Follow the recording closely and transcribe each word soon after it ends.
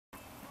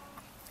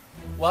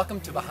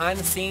Welcome to behind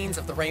the scenes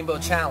of the Rainbow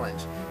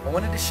Challenge. I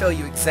wanted to show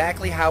you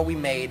exactly how we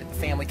made the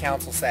family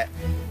council set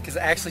because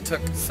it actually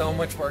took so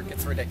much work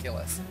it's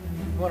ridiculous.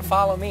 If you want to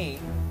follow me,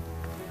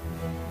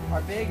 our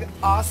big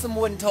awesome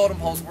wooden totem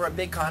poles were a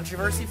big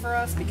controversy for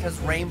us because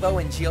rainbow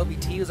and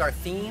LGBT was our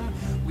theme.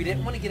 We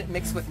didn't want to get it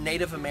mixed with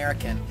Native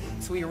American,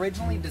 so we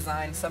originally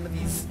designed some of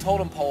these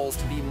totem poles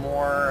to be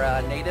more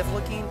native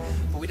looking,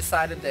 but we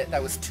decided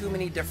that was too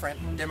many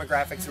different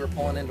demographics we were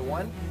pulling into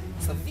one.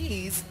 So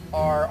these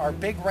are our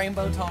big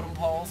rainbow totem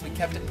poles. We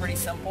kept it pretty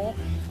simple.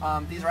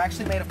 These are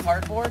actually made of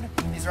cardboard.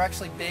 These are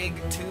actually big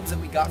tubes that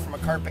we got from a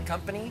carpet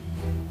company.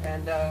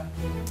 And the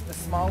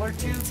smaller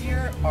tubes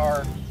here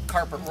are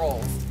carpet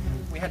rolls.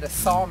 We had to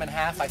saw them in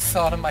half. I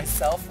sawed them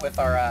myself with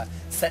our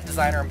set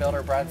designer and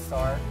builder, Brad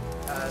Starr.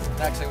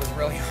 It actually was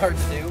really hard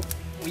to do.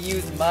 We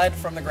used mud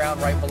from the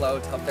ground right below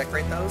to help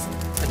decorate those.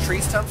 The tree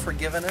stumps were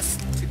given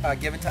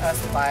to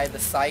us by the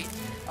site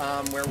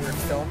where we're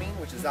filming,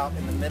 which is out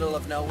in the middle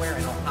of nowhere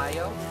in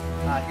Ohio,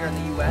 here in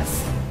the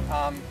U.S.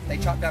 They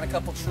chopped down a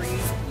couple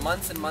trees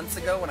months and months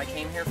ago when I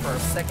came here for a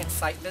second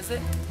site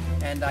visit,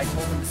 and I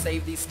told them to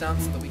save these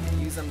stumps so that we could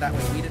use them. That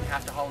way we didn't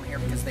have to haul them here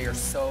because they are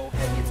so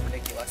heavy, it's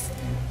ridiculous.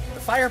 The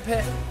fire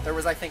pit, there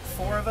was I think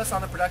 4 of us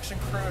on the production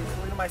crew,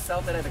 including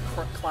myself, that had to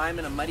climb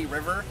in a muddy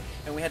river,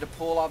 and we had to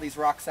pull all these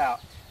rocks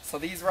out. So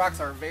these rocks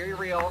are very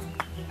real,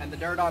 and the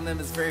dirt on them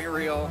is very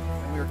real,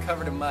 and we were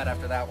covered in mud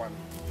after that one.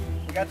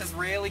 We got this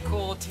really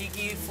cool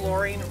tiki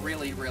flooring,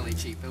 really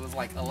cheap. It was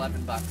like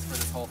 11 bucks for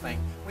this whole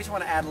thing. We just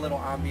want to add a little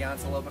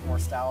ambiance, a little bit more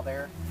style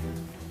there.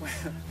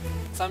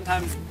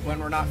 Sometimes when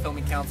we're not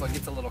filming council, it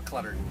gets a little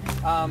cluttered.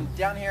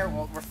 Down here,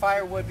 well, we're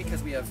firewood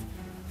because we have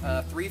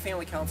 3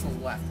 family councils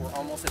left. We're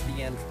almost at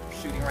the end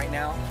shooting right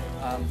now.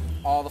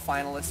 All the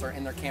finalists are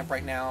in their camp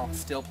right now,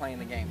 still playing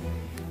the game.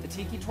 The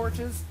tiki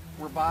torches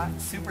were bought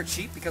super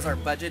cheap because our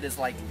budget is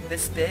like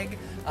this big,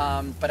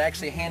 but I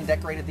actually hand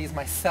decorated these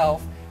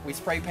myself. We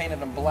spray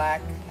painted them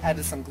black,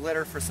 added some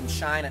glitter for some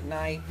shine at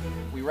night.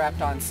 We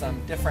wrapped on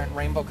some different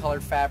rainbow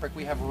colored fabric.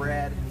 We have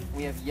red,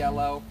 we have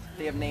yellow.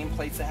 They have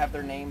nameplates that have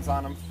their names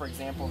on them. For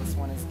example, this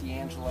one is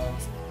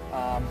D'Angelo's,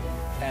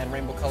 and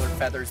rainbow colored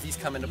feathers. These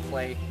come into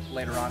play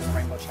later on in the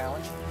Rainbow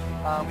Challenge.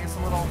 We have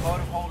some little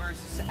votive holders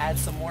just to add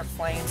some more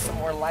flames, some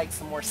more light,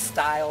 some more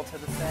style to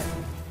the set.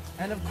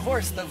 And of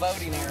course the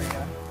voting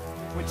area,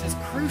 which is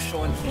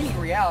crucial in any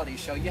reality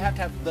show. You have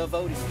to have the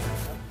voting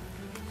area.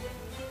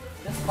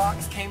 This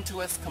box came to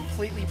us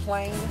completely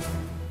plain.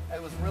 It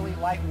was really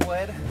light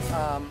wood.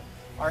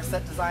 Our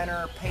set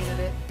designer painted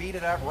it, beat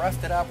it up,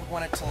 roughed it up. We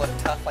wanted it to look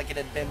tough, like it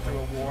had been through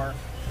a war.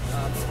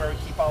 This is where we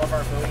keep all of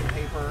our voting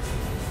paper.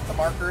 The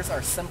markers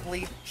are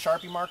simply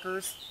Sharpie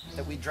markers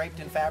that we draped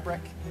in fabric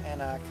and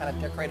kind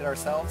of decorated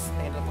ourselves.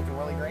 They ended up looking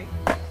really great.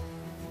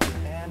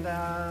 And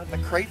the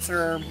crates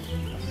are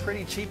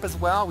pretty cheap as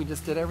well. We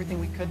just did everything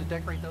we could to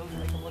decorate those and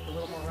make them look a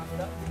little more roughed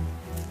up.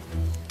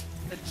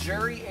 The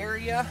jury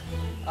area,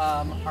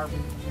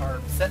 our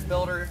set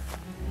builder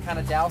kind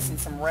of doused in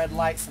some red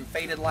light, some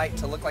faded light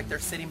to look like they're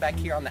sitting back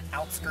here on the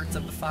outskirts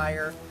of the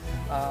fire.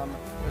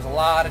 There's a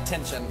lot of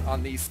tension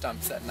on these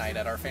stumps at night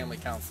at our family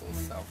councils,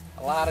 so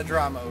a lot of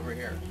drama over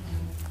here.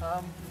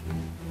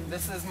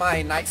 This is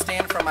my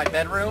nightstand from my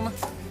bedroom.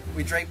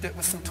 We draped it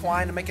with some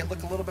twine to make it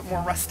look a little bit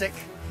more rustic,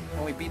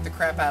 and we beat the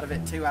crap out of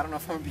it too. I don't know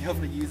if I'm going to be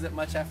able to use it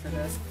much after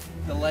this.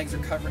 The legs are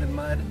covered in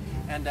mud,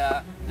 and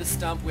this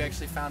stump we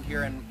actually found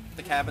here in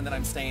the cabin that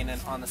I'm staying in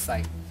on the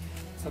site.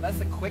 So that's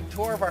a quick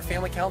tour of our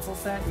family council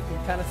set. You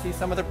can kind of see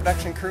some of the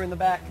production crew in the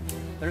back.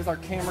 There's our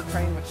camera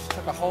crane, which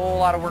took a whole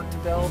lot of work to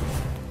build.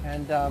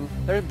 And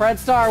there's Brad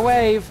Starr,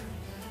 wave!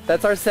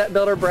 That's our set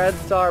builder, Brad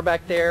Starr,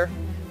 back there,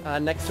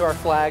 next to our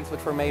flags,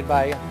 which were made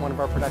by one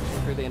of our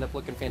production crew. They end up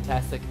looking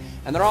fantastic.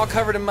 And they're all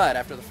covered in mud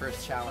after the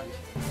first challenge.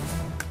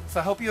 So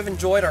I hope you have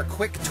enjoyed our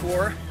quick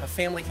tour of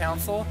family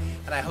council,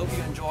 and I hope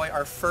you enjoy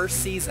our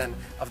first season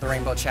of the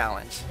Rainbow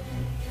Challenge.